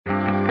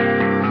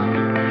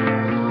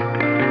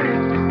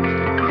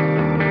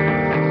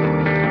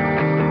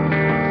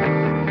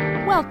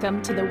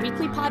Welcome to the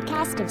weekly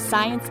podcast of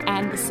Science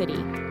and the City,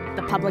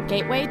 the public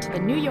gateway to the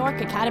New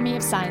York Academy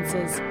of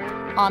Sciences,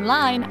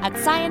 online at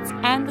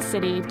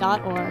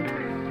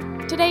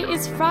scienceandthecity.org. Today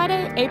is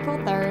Friday, April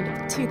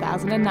 3rd,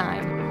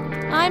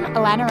 2009. I'm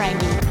Alana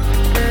Rangi.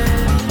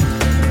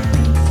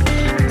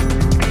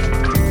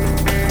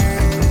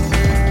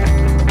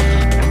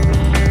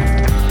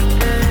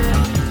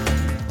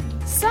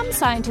 Some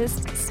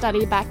scientists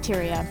study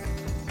bacteria.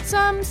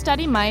 Some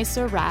study mice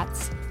or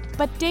rats.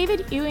 But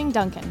David Ewing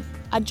Duncan,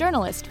 a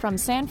journalist from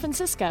San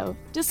Francisco,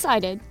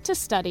 decided to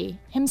study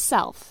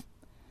himself.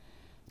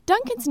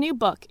 Duncan's new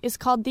book is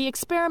called The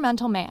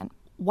Experimental Man: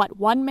 What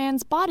One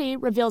Man's Body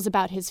Reveals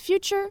About His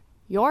Future,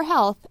 Your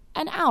Health,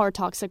 and Our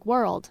Toxic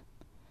World.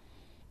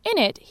 In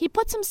it, he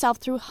puts himself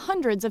through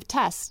hundreds of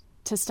tests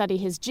to study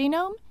his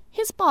genome,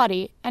 his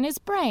body, and his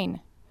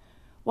brain.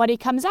 What he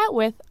comes out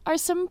with are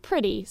some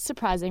pretty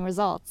surprising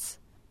results.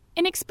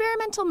 In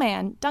Experimental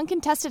Man,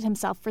 Duncan tested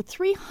himself for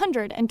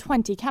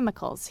 320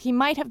 chemicals he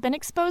might have been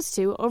exposed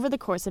to over the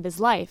course of his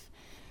life,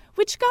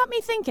 which got me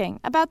thinking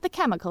about the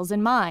chemicals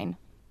in mine.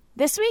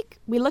 This week,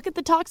 we look at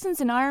the toxins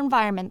in our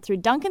environment through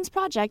Duncan's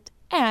project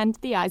and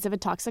the eyes of a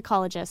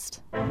toxicologist.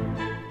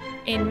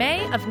 In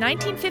May of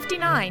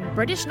 1959,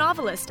 British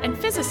novelist and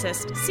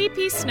physicist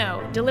C.P.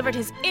 Snow delivered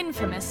his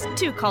infamous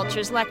Two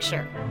Cultures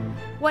lecture.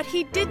 What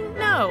he didn't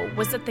know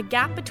was that the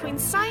gap between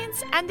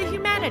science and the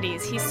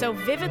humanities he so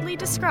vividly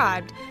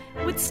described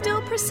would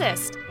still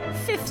persist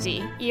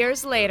 50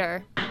 years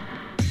later.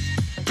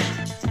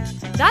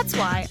 That's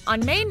why,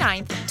 on May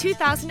 9th,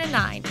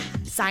 2009,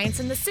 Science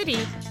and the City,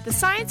 the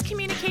Science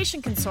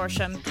Communication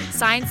Consortium,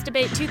 Science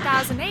Debate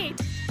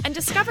 2008, and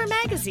Discover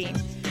Magazine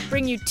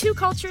bring you Two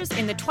Cultures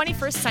in the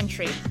 21st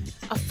Century,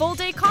 a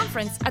full-day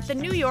conference at the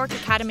New York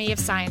Academy of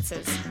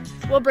Sciences.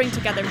 We'll bring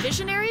together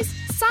visionaries,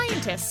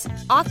 scientists,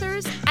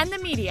 authors, and the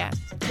media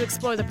to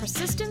explore the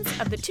persistence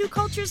of the two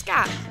cultures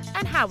gap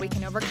and how we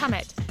can overcome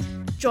it.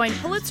 Join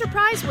Pulitzer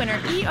Prize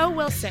winner E.O.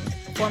 Wilson,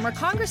 former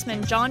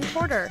Congressman John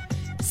Porter,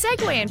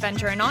 Segway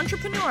inventor and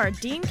entrepreneur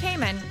Dean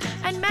Kamen,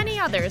 and many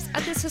others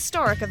at this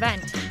historic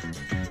event.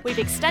 We've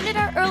extended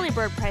our early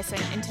bird pricing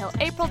until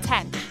April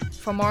 10th.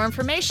 For more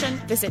information,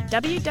 visit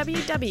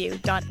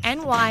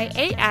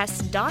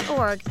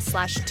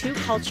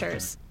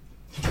www.nyas.org/twocultures.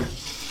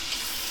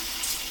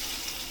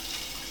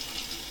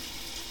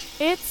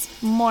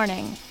 It's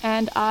morning,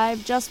 and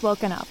I've just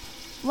woken up.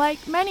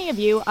 Like many of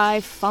you,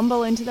 I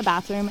fumble into the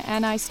bathroom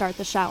and I start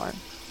the shower.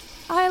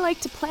 I like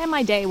to plan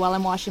my day while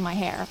I'm washing my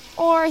hair,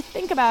 or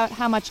think about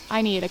how much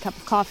I need a cup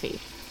of coffee.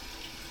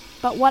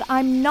 But what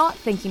I'm not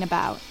thinking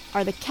about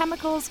are the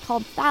chemicals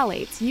called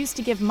phthalates used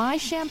to give my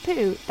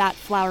shampoo that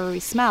flowery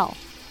smell.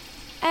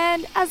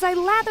 And as I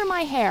lather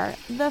my hair,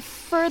 the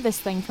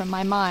furthest thing from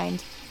my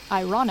mind,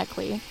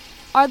 ironically,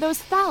 are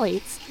those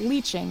phthalates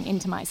leaching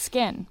into my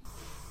skin.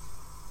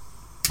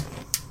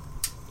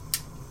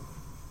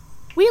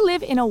 We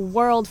live in a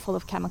world full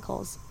of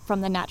chemicals,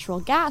 from the natural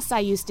gas I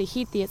use to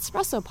heat the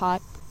espresso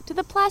pot to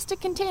the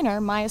plastic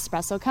container my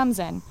espresso comes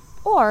in,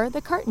 or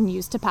the carton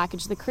used to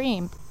package the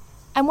cream.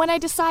 And when I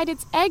decide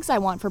it's eggs I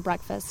want for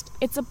breakfast,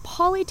 it's a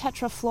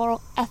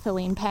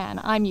polytetrafluoroethylene pan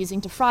I'm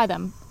using to fry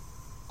them.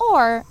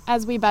 Or,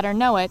 as we better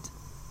know it,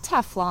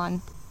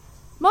 Teflon.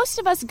 Most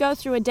of us go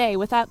through a day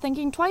without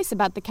thinking twice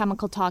about the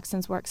chemical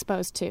toxins we're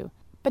exposed to.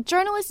 But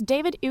journalist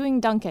David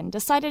Ewing Duncan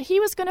decided he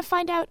was going to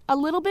find out a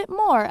little bit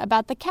more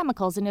about the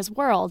chemicals in his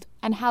world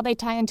and how they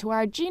tie into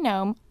our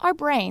genome, our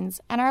brains,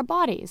 and our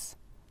bodies.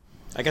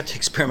 I got the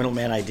Experimental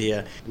Man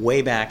idea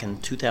way back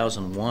in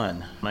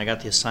 2001 when I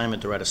got the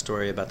assignment to write a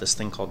story about this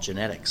thing called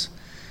genetics.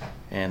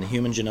 And the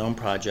Human Genome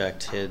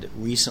Project had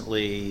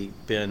recently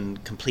been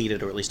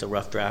completed, or at least a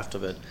rough draft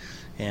of it,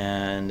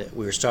 and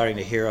we were starting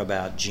to hear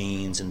about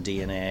genes and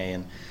DNA.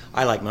 And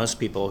I, like most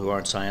people who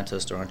aren't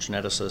scientists or aren't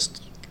geneticists,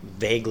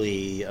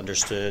 vaguely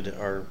understood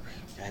or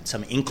had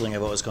some inkling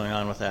of what was going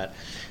on with that.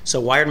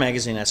 So Wired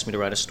magazine asked me to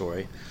write a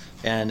story,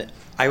 and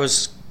I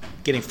was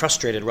getting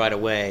frustrated right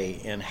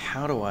away in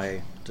how do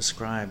I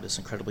describe this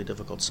incredibly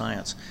difficult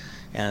science.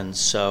 And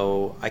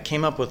so I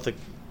came up with the,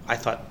 I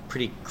thought,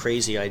 pretty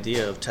crazy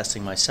idea of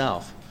testing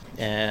myself.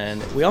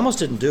 And we almost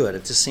didn't do it.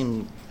 It just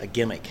seemed a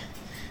gimmick.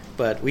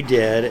 But we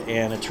did,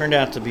 and it turned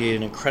out to be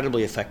an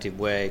incredibly effective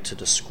way to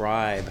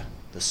describe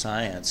the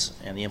science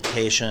and the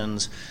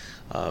implications,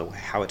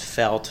 how it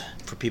felt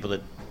for people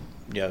that,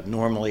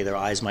 normally their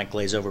eyes might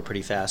glaze over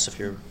pretty fast if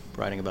you're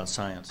writing about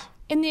science.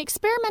 In the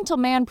Experimental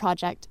Man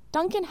project,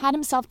 Duncan had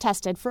himself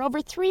tested for over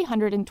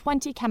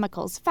 320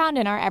 chemicals found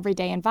in our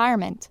everyday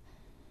environment.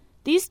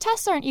 These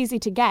tests aren't easy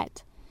to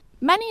get.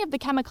 Many of the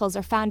chemicals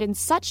are found in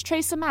such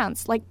trace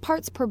amounts, like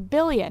parts per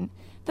billion,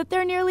 that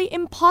they're nearly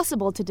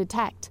impossible to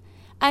detect.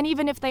 And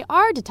even if they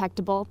are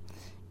detectable,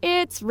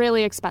 it's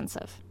really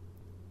expensive.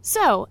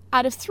 So,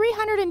 out of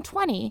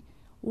 320,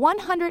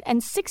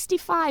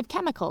 165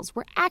 chemicals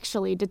were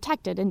actually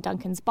detected in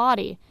Duncan's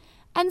body,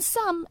 and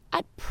some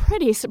at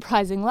pretty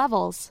surprising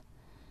levels.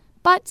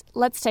 But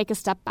let's take a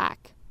step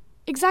back.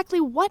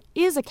 Exactly what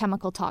is a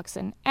chemical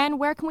toxin, and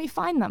where can we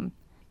find them?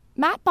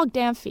 Matt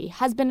Bogdanffy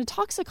has been a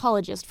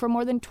toxicologist for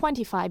more than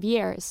 25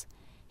 years.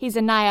 He's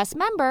a NIAS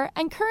member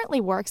and currently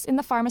works in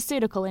the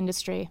pharmaceutical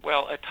industry.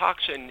 Well, a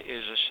toxin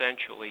is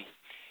essentially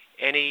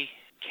any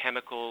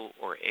chemical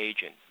or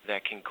agent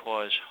that can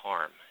cause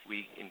harm.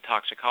 We, in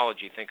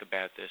toxicology, think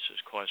about this as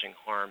causing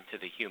harm to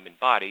the human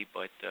body,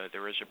 but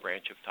there is a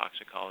branch of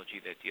toxicology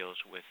that deals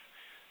with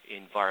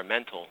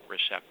environmental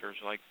receptors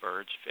like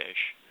birds,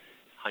 fish,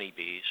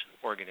 honeybees,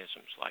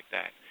 organisms like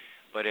that.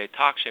 But a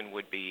toxin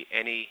would be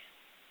any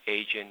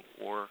agent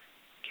or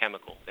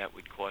chemical that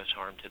would cause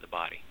harm to the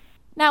body.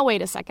 Now,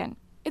 wait a second.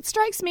 It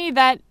strikes me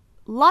that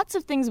lots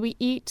of things we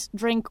eat,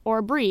 drink,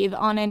 or breathe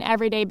on an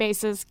everyday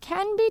basis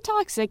can be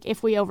toxic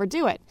if we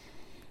overdo it.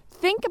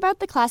 Think about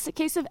the classic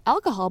case of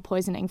alcohol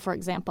poisoning, for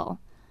example.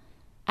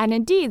 And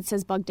indeed,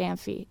 says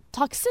Bogdanffy,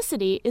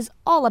 toxicity is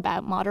all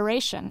about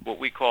moderation. What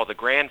we call the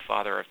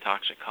grandfather of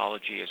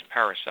toxicology is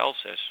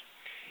Paracelsus.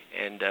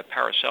 And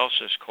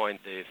Paracelsus coined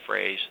the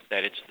phrase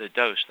that it's the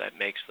dose that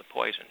makes the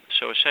poison.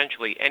 So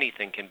essentially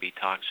anything can be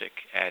toxic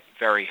at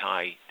very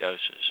high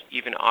doses.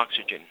 Even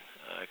oxygen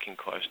can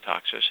cause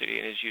toxicity.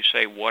 And as you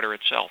say, water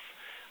itself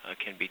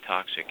can be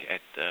toxic at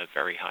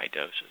very high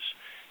doses.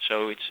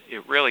 So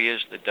it really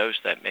is the dose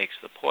that makes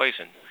the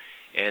poison.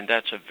 And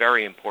that's a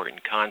very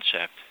important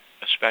concept,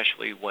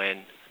 especially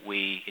when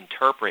we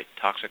interpret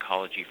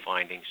toxicology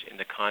findings in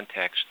the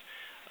context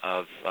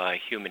of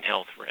human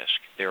health risk.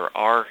 There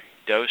are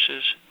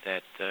doses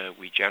that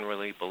we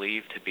generally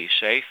believe to be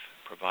safe,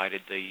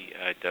 provided the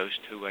dose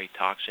to a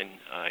toxin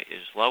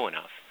is low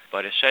enough.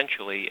 But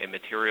essentially, a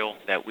material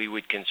that we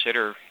would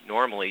consider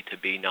normally to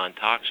be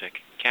non-toxic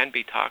can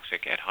be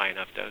toxic at high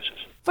enough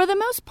doses. For the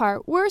most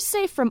part, we're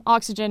safe from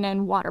oxygen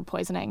and water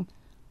poisoning.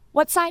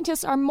 What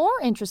scientists are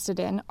more interested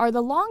in are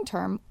the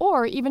long-term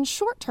or even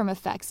short-term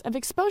effects of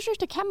exposure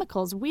to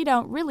chemicals we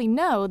don't really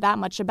know that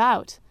much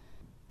about.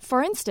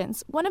 For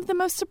instance, one of the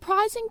most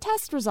surprising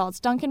test results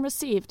Duncan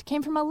received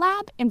came from a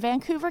lab in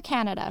Vancouver,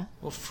 Canada.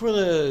 Well, for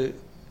the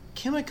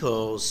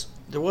chemicals,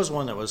 there was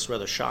one that was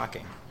rather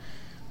shocking,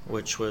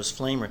 which was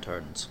flame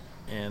retardants.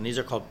 And these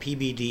are called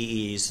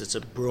PBDEs. It's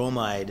a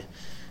bromide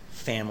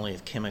family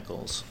of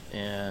chemicals.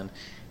 And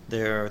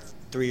there are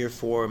 3 or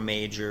 4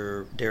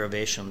 major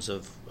derivations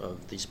of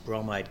these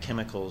bromide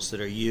chemicals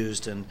that are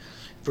used in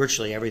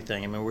virtually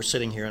everything. I mean, we're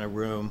sitting here in a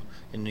room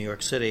in New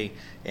York City,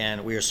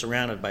 and we are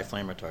surrounded by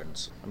flame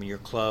retardants. I mean, your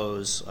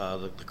clothes,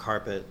 the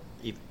carpet,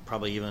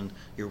 probably even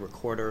your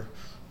recorder.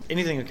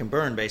 Anything that can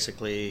burn,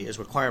 basically, is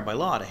required by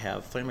law to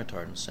have flame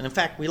retardants. And in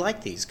fact, we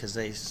like these because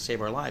they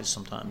save our lives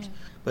sometimes. Yeah.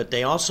 But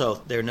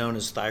they're known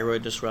as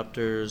thyroid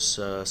disruptors,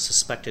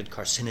 suspected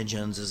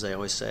carcinogens, as they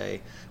always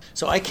say.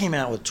 So I came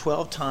out with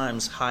 12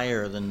 times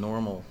higher than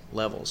normal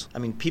levels. I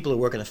mean, people who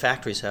work in the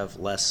factories have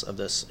less of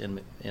this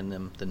in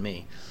them than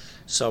me.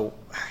 So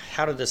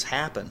how did this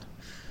happen?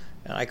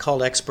 I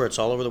called experts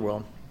all over the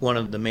world. One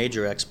of the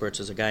major experts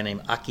is a guy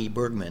named Aki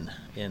Bergman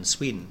in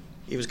Sweden.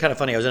 It was kind of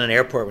funny. I was in an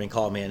airport when he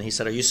called me, and he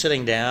said, "Are you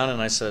sitting down?"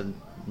 And I said,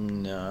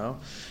 "No."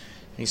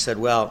 And he said,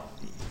 "Well,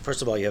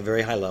 first of all, you have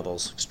very high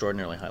levels,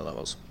 extraordinarily high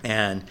levels."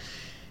 And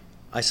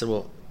I said,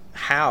 "Well,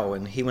 how?"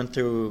 And he went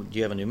through, do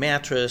you have a new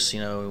mattress,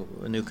 a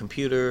new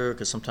computer?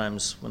 Because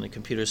sometimes when the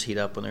computers heat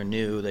up when they're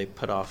new, they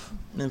put off.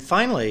 And then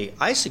finally,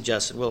 I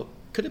suggested, well,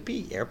 could it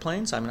be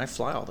airplanes? I mean, I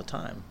fly all the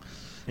time.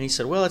 And he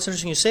said, well, it's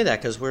interesting you say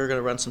that because we're going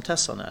to run some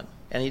tests on that.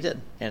 And he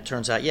did. And it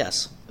turns out,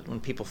 yes, when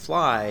people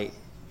fly,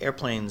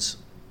 airplanes,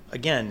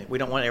 again, we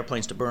don't want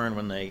airplanes to burn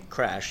when they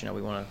crash.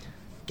 We want to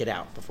get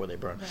out before they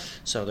burn. Right.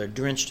 So they're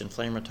drenched in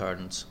flame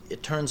retardants.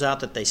 It turns out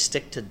that they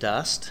stick to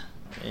dust,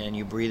 and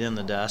you breathe in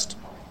the dust,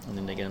 and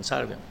then they get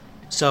inside of you.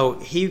 So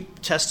he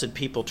tested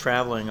people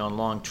traveling on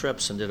long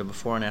trips and did a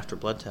before and after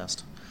blood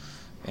test.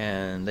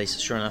 And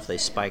sure enough, they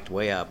spiked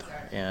way up.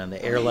 And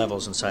the air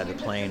levels inside the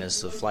plane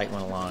as the flight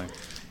went along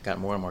got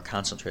more and more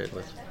concentrated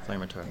with flame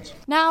retardants.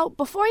 Now,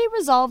 before he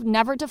resolved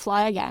never to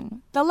fly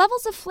again, the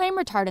levels of flame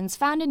retardants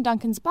found in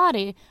Duncan's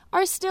body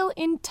are still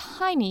in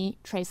tiny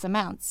trace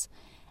amounts.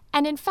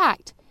 And in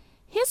fact,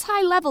 his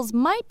high levels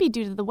might be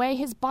due to the way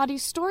his body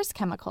stores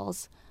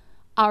chemicals.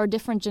 Our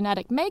different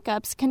genetic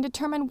makeups can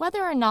determine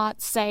whether or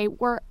not, say,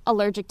 we're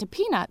allergic to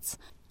peanuts,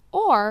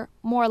 or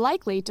more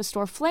likely to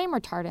store flame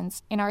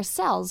retardants in our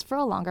cells for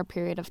a longer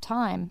period of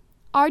time.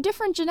 Our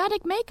different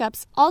genetic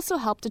makeups also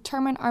help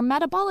determine our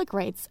metabolic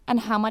rates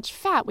and how much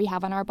fat we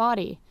have on our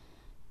body.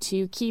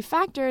 2 key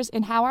factors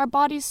in how our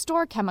bodies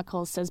store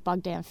chemicals, says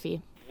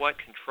Bogdanffy. What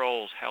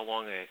controls how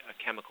long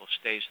a chemical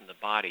stays in the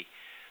body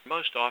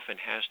most often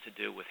has to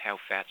do with how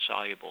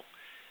fat-soluble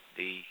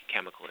the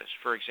chemical is.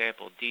 For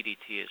example,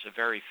 DDT is a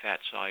very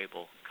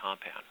fat-soluble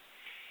compound.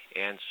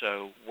 And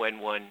so when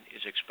one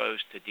is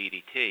exposed to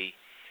DDT,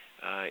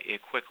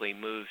 it quickly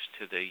moves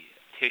to the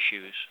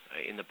tissues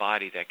in the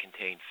body that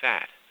contain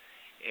fat.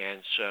 And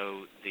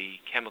so the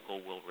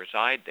chemical will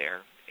reside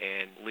there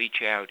and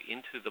leach out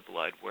into the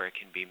blood where it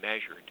can be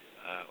measured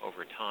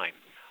over time.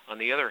 On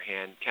the other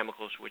hand,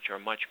 chemicals which are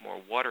much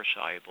more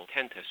water-soluble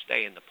tend to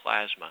stay in the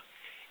plasma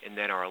and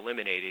then are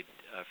eliminated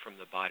from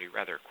the body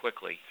rather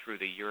quickly through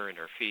the urine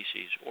or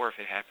feces, or if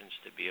it happens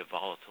to be a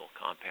volatile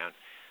compound,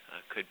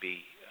 could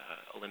be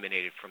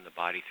eliminated from the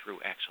body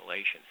through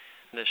exhalation.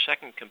 And the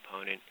second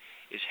component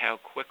is how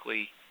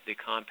quickly the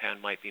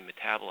compound might be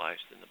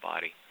metabolized in the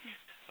body.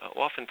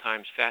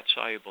 Oftentimes,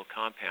 fat-soluble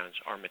compounds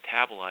are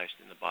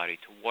metabolized in the body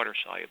to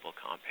water-soluble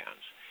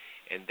compounds,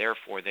 and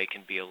therefore they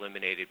can be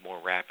eliminated more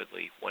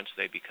rapidly once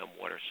they become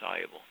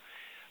water-soluble.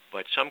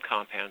 But some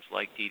compounds,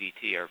 like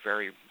DDT, are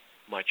very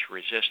much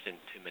resistant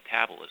to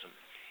metabolism,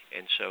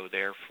 and so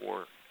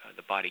therefore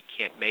the body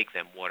can't make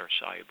them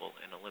water-soluble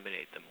and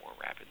eliminate them more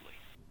rapidly.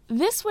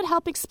 This would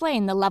help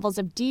explain the levels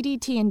of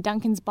DDT in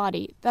Duncan's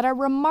body that are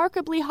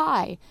remarkably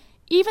high,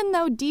 even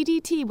though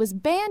DDT was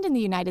banned in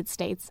the United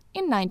States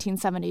in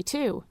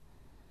 1972.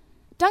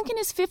 Duncan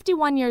is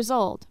 51 years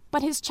old,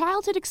 but his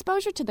childhood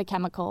exposure to the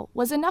chemical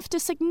was enough to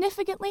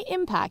significantly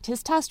impact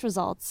his test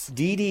results.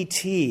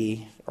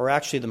 DDT, or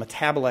actually the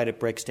metabolite it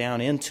breaks down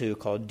into,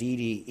 called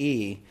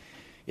DDE,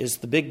 is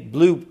the big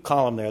blue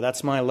column there.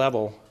 That's my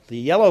level. The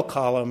yellow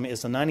column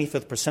is the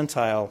 95th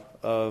percentile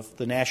of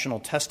the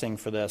national testing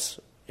for this,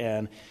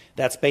 and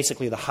that's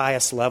basically the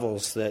highest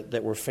levels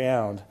that were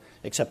found,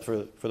 except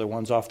for the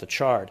ones off the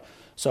chart.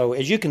 So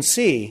as you can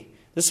see,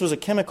 this was a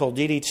chemical,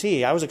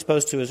 DDT, I was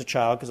exposed to as a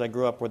child because I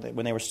grew up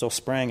when they were still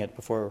spraying it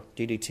before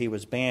DDT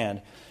was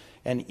banned.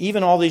 And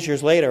even all these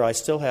years later, I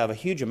still have a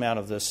huge amount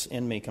of this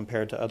in me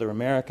compared to other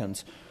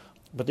Americans.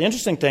 But the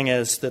interesting thing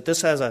is that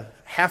this has a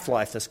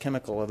half-life, this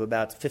chemical, of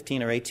about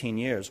 15 or 18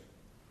 years,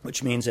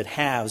 which means it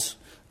halves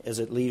as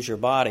it leaves your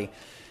body.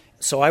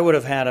 So I would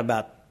have had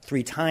about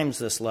 3 times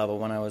this level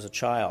when I was a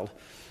child.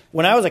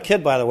 When I was a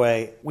kid, by the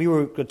way, we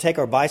would take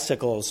our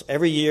bicycles.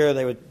 Every year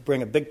they would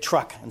bring a big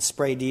truck and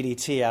spray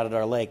DDT out at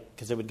our lake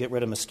because it would get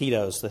rid of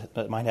mosquitoes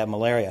that might have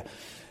malaria.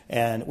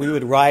 And we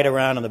would ride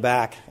around in the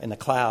back in the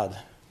cloud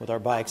with our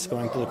bikes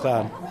going through the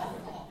cloud.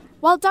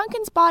 While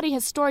Duncan's body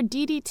has stored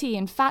DDT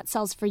in fat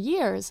cells for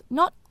years,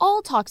 not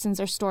all toxins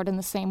are stored in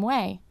the same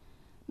way.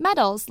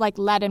 Metals, like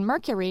lead and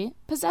mercury,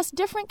 possess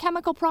different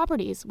chemical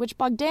properties, which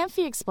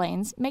Bogdanffy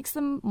explains makes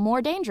them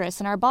more dangerous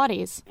in our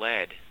bodies.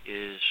 Lead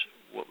is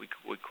what we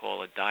would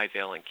call a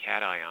divalent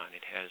cation.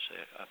 It has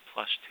a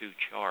 +2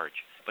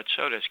 charge, but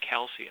so does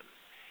calcium.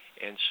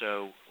 And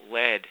so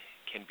lead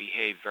can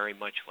behave very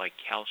much like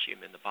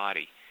calcium in the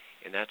body,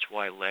 and that's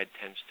why lead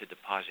tends to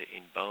deposit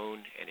in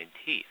bone and in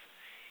teeth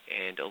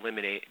and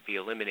be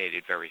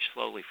eliminated very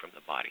slowly from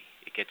the body.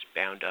 It gets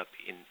bound up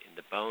in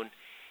the bone.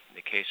 In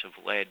the case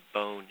of lead,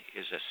 bone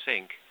is a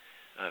sink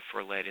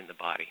for lead in the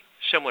body.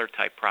 Similar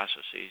type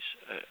processes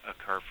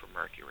occur for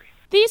mercury.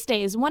 These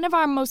days, one of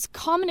our most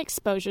common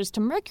exposures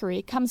to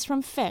mercury comes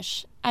from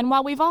fish. And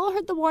while we've all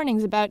heard the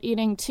warnings about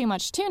eating too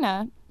much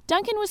tuna,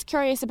 Duncan was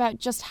curious about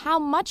just how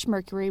much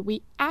mercury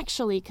we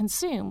actually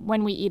consume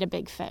when we eat a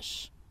big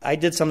fish. I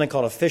did something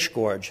called a fish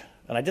gorge,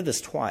 and I did this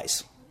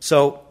twice.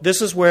 So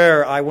this is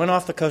where I went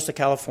off the coast of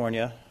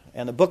California,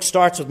 and the book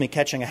starts with me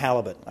catching a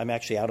halibut. I'm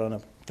actually out on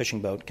a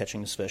fishing boat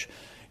catching this fish.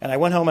 And I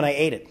went home and I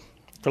ate it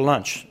for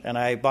lunch. And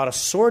I bought a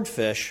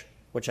swordfish,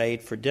 which I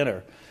ate for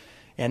dinner.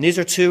 And these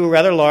are 2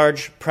 rather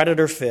large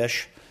predator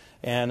fish,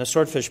 and the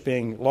swordfish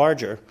being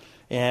larger.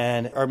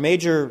 And our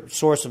major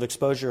source of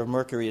exposure of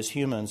mercury as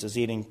humans is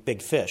eating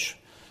big fish.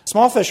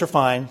 Small fish are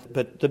fine,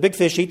 but the big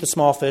fish eat the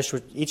small fish,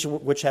 each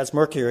of which has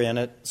mercury in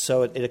it,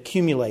 so it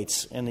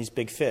accumulates in these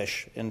big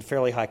fish in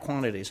fairly high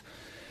quantities.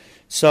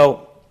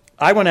 So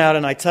I went out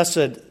and I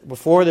tested,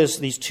 before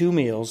these 2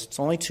 meals, it's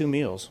only 2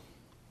 meals,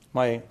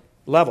 my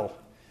level.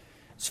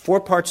 It's 4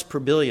 parts per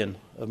billion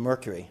of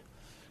mercury.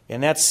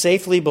 And that's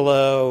safely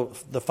below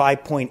the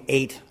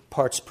 5.8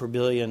 parts per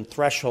billion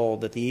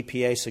threshold that the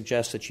EPA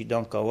suggests that you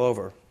don't go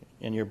over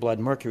in your blood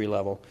mercury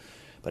level.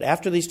 But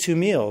after these 2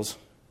 meals,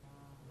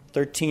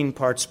 13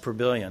 parts per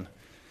billion.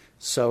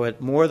 So it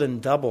more than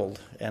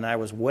doubled, and I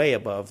was way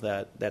above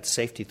that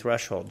safety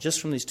threshold just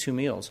from these 2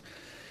 meals.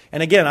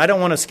 And again, I don't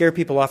want to scare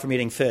people off from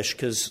eating fish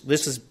because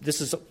this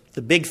is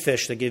the big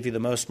fish that give you the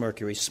most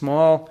mercury.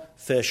 Small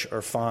fish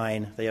are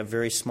fine. They have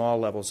very small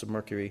levels of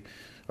mercury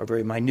or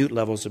very minute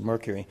levels of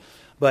mercury.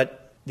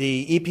 But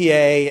the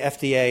EPA,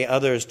 FDA,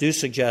 others do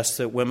suggest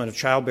that women of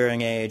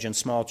childbearing age and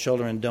small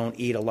children don't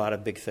eat a lot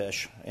of big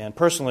fish. And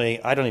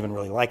personally, I don't even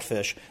really like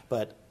fish,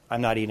 but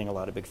I'm not eating a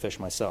lot of big fish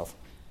myself.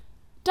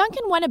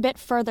 Duncan went a bit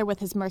further with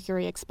his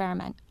mercury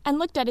experiment and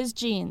looked at his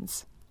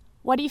genes.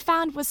 What he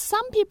found was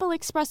some people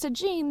express a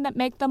gene that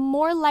make them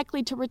more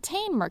likely to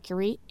retain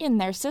mercury in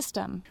their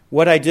system.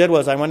 What I did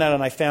was I went out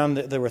and I found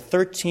that there were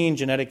 13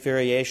 genetic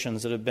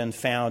variations that have been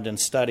found in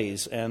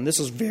studies, and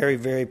this is very,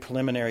 very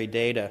preliminary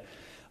data.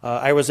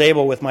 I was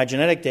able, with my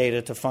genetic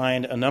data, to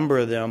find a number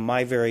of them,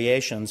 my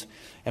variations.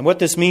 And what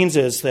this means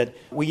is that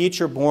we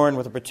each are born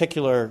with a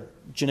particular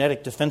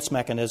genetic defense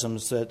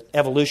mechanisms that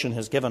evolution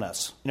has given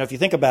us. If you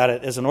think about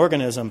it, as an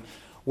organism,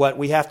 what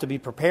we have to be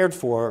prepared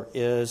for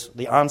is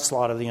the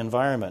onslaught of the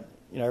environment.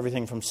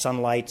 Everything from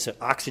sunlight to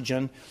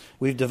oxygen.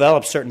 We've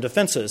developed certain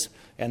defenses,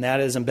 and that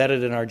is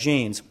embedded in our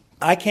genes.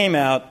 I came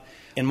out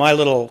in my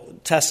little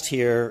test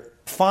here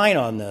fine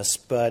on this,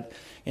 but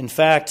In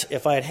fact,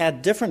 if I had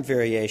had different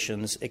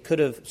variations, it could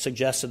have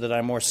suggested that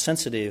I'm more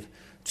sensitive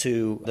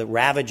to the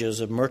ravages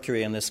of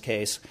mercury in this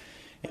case.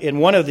 In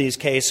one of these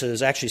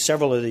cases, actually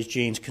several of these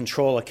genes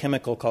control a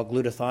chemical called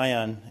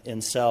glutathione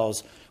in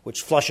cells,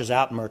 which flushes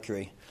out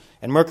mercury.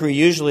 And mercury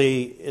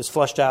usually is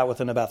flushed out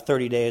within about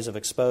 30 days of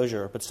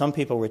exposure, but some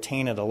people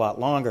retain it a lot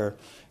longer,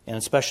 and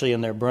especially in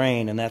their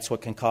brain, and that's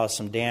what can cause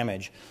some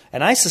damage.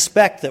 And I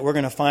suspect that we're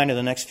going to find in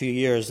the next few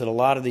years that a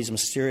lot of these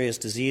mysterious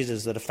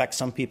diseases that affect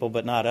some people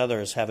but not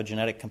others have a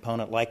genetic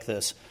component like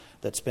this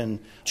that's been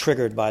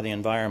triggered by the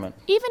environment.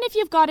 Even if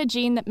you've got a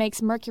gene that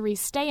makes mercury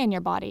stay in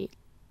your body,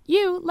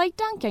 you, like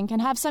Duncan, can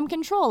have some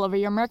control over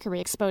your mercury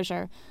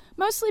exposure,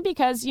 mostly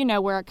because you know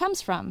where it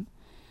comes from.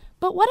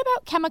 But what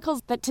about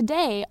chemicals that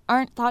today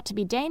aren't thought to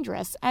be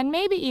dangerous and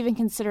maybe even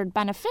considered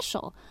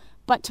beneficial,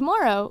 but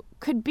tomorrow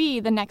could be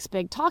the next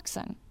big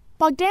toxin?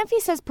 Bogdanffy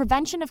says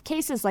prevention of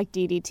cases like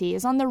DDT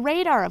is on the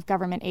radar of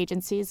government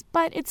agencies,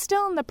 but it's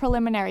still in the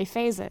preliminary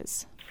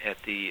phases.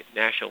 At the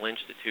National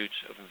Institutes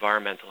of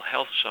Environmental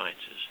Health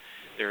Sciences,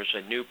 there's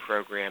a new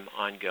program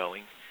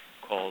ongoing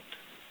called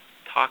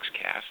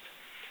ToxCast,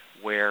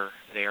 where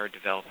they are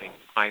developing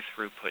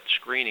high-throughput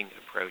screening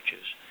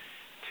approaches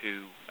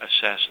to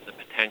assess the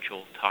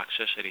potential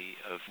toxicity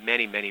of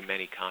many, many,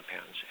 many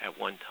compounds at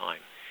one time.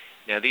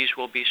 Now, these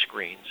will be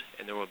screens,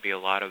 and there will be a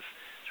lot of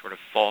sort of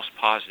false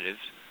positives,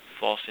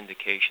 false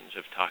indications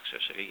of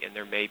toxicity, and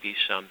there may be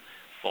some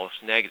false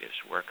negatives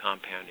where a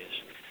compound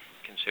is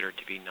considered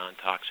to be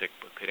non-toxic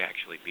but could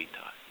actually be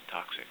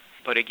toxic.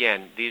 But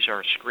again, these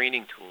are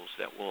screening tools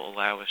that will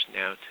allow us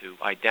now to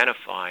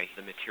identify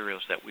the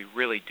materials that we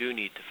really do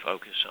need to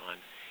focus on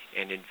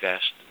and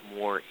invest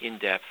more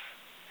in-depth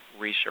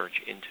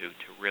research into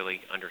to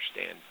really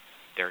understand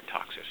their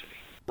toxicity.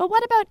 But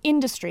what about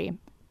industry?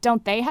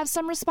 Don't they have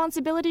some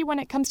responsibility when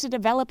it comes to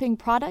developing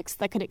products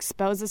that could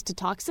expose us to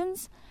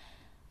toxins?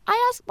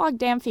 I asked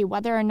Bogdanffy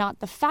whether or not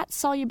the fat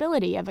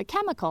solubility of a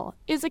chemical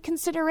is a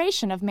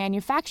consideration of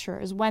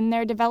manufacturers when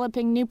they're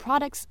developing new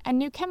products and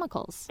new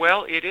chemicals.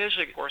 Well, it is,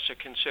 of course, a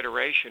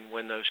consideration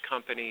when those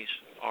companies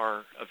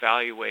are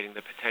evaluating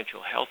the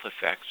potential health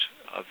effects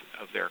of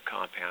their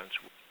compounds.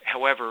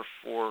 However,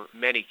 for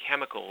many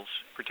chemicals,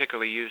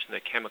 particularly used in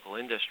the chemical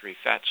industry,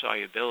 fat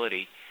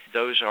solubility,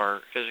 those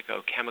are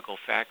physicochemical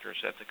factors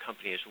that the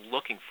company is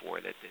looking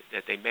for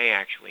that they may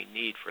actually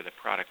need for the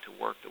product to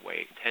work the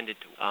way intended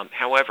to.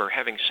 However,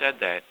 having said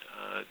that,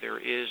 there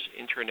is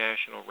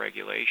international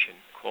regulation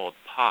called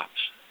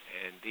POPs,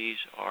 and these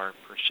are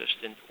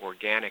persistent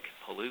organic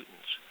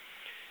pollutants.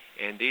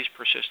 And these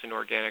persistent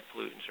organic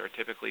pollutants are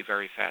typically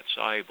very fat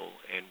soluble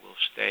and will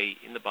stay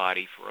in the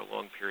body for a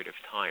long period of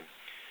time.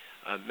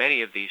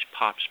 Many of these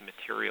POPs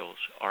materials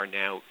are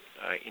now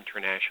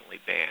internationally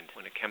banned.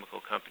 When a chemical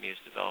company is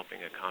developing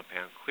a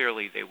compound,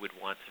 clearly they would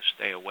want to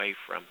stay away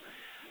from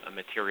a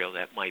material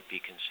that might be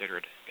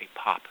considered a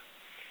POP.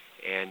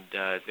 And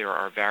there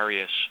are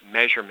various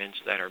measurements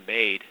that are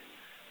made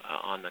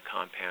on the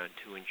compound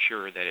to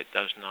ensure that it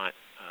does not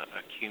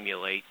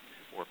accumulate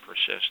or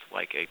persist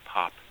like a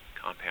POP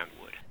compound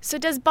would. So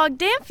does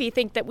Bogdanffy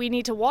think that we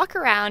need to walk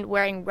around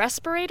wearing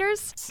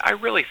respirators? I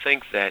really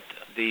think that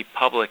the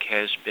public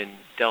has been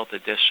dealt a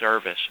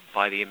disservice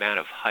by the amount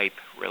of hype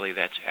really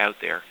that's out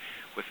there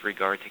with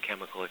regard to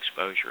chemical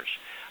exposures.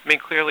 I mean,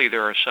 clearly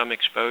there are some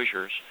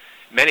exposures,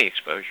 many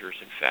exposures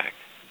in fact,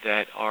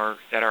 that are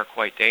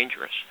quite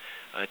dangerous.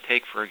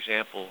 Take, for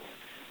example,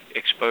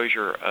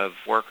 exposure of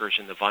workers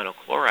in the vinyl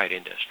chloride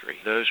industry.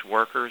 Those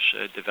workers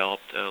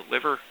developed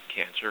liver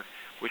cancer,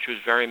 which was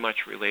very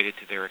much related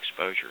to their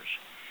exposures.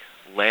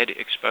 Lead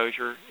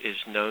exposure is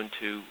known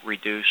to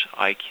reduce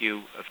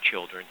IQ of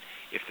children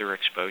if their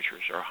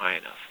exposures are high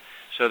enough.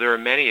 So there are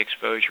many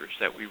exposures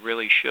that we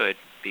really should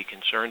be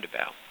concerned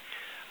about.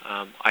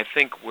 I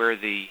think where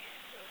the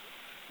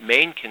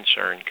main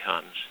concern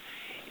comes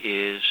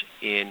is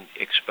in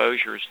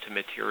exposures to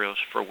materials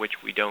for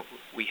which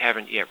we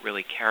haven't yet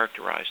really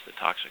characterized the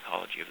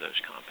toxicology of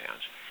those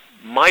compounds.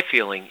 My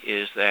feeling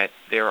is that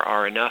there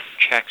are enough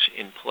checks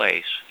in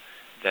place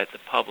that the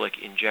public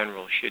in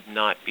general should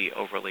not be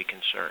overly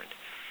concerned.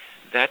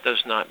 That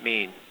does not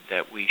mean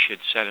that we should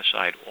set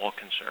aside all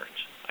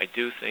concerns. I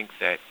do think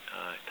that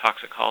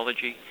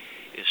toxicology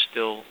is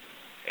still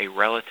a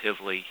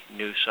relatively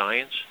new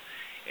science,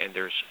 and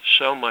there's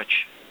so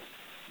much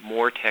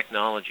more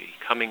technology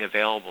coming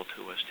available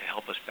to us to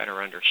help us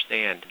better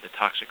understand the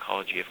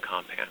toxicology of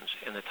compounds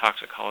and the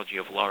toxicology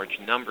of large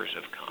numbers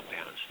of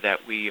compounds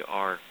that we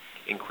are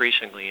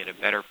increasingly in a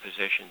better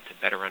position to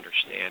better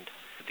understand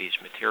these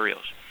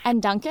materials.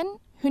 And Duncan,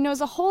 who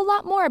knows a whole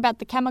lot more about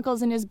the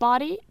chemicals in his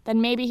body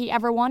than maybe he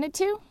ever wanted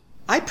to?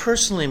 I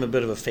personally am a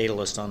bit of a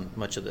fatalist on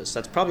much of this.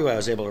 That's probably why I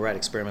was able to write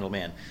Experimental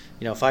Man.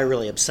 You know, if I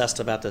really obsessed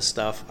about this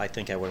stuff, I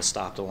think I would have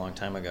stopped a long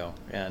time ago.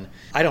 And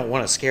I don't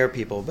want to scare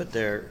people, but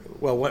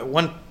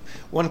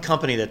one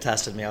company that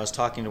tested me, I was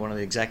talking to one of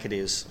the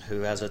executives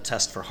who has a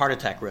test for heart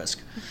attack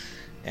risk.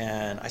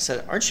 And I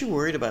said, aren't you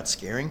worried about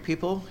scaring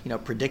people,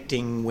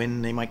 predicting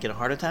when they might get a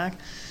heart attack?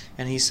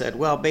 And he said,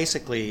 well,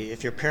 basically,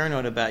 if you're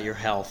paranoid about your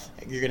health,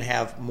 you're going to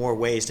have more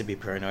ways to be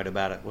paranoid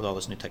about it with all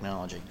this new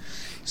technology.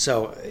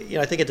 So,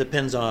 I think it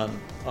depends on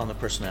the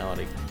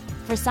personality.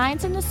 For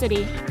Science in the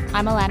City,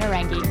 I'm Alana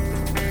Rangi.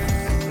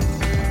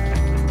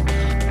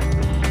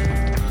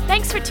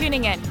 Thanks for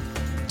tuning in.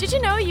 Did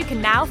you know you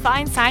can now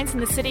find Science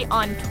in the City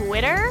on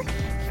Twitter?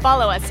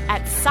 Follow us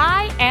at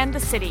Sci and the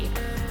City.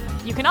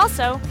 You can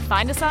also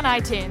find us on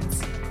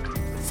iTunes.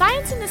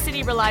 Science in the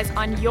City relies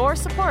on your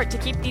support to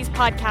keep these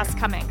podcasts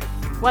coming.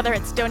 Whether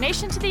it's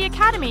donation to the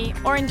Academy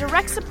or in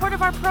direct support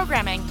of our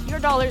programming, your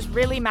dollars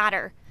really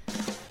matter.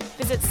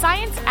 Visit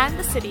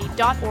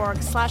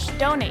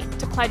scienceandthecity.org/donate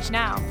to pledge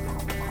now.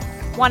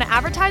 Want to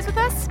advertise with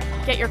us?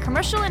 Get your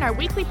commercial in our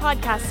weekly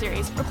podcast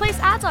series or place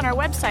ads on our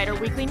website or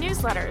weekly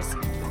newsletters.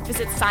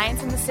 Visit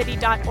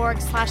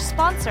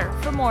scienceandthecity.org/sponsor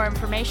for more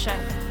information.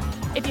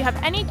 If you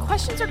have any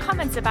questions or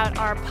comments about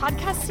our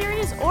podcast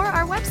series or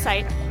our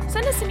website,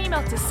 send us an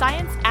email to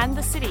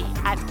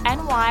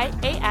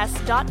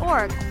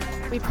scienceandthecity@nyas.org.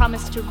 We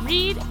promise to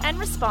read and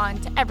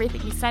respond to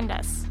everything you send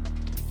us.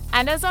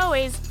 And as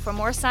always, for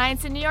more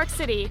science in New York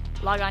City,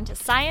 log on to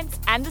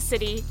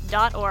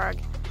scienceandthecity.org.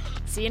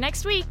 See you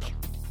next week.